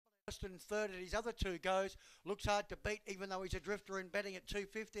and third at his other two goes. Looks hard to beat, even though he's a drifter in betting at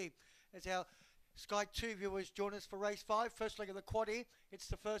 250. As our Sky 2 viewers join us for race 5. First leg of the quaddie. It's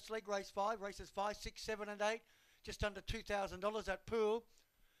the first leg, race 5. Races 5, 6, 7 and 8. Just under $2,000 at pool.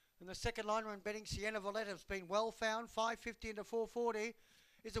 And the second liner in betting, Sienna Valletta, has been well found. 550 into 440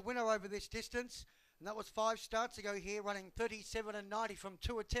 is a winner over this distance. And that was 5 starts ago here, running 37 and 90 from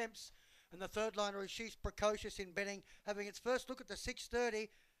 2 attempts. And the third liner is She's Precocious in betting, having its first look at the 630,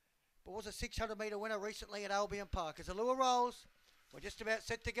 but was a 600 metre winner recently at Albion Park. As the lure rolls, we're just about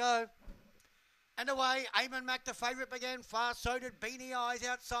set to go. And away, Eamon Mack, the favourite, began fast. So did Beanie Eyes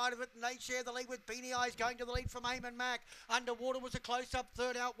outside of it, and they share the lead with Beanie Eyes going to the lead from Eamon Mack. Underwater was a close-up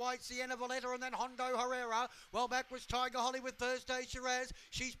third, out wide Sienna Valletta, and then Hondo Herrera. Well back was Tiger Holly with Thursday Shiraz.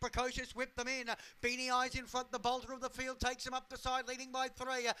 She's Precocious, whipped them in. Beanie Eyes in front, the bolter of the field takes them up the side, leading by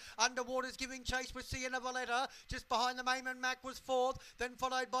 3. Underwater's giving chase with Sienna Valletta. Just behind them, Eamon Mack was 4th, then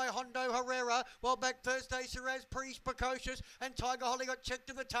followed by Hondo Herrera. Well back Thursday Shiraz, Precocious, and Tiger Holly got checked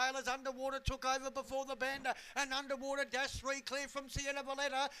to the tail as Underwater took over before the bend, and Underwater dash 3 clear from Sienna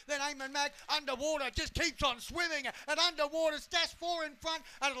Valletta. Then Eamon Mack, Underwater just keeps on swimming, and Underwater's dash 4 in front,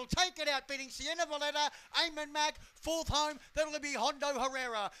 and it'll take it out, beating Sienna Valletta. Eamon Mack 4th home, that'll be Hondo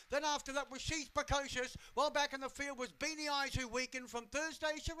Herrera. Then after that was She's Precocious, while back in the field was Beanie Eyes, who weakened from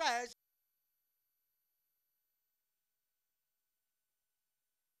Thursday Shiraz.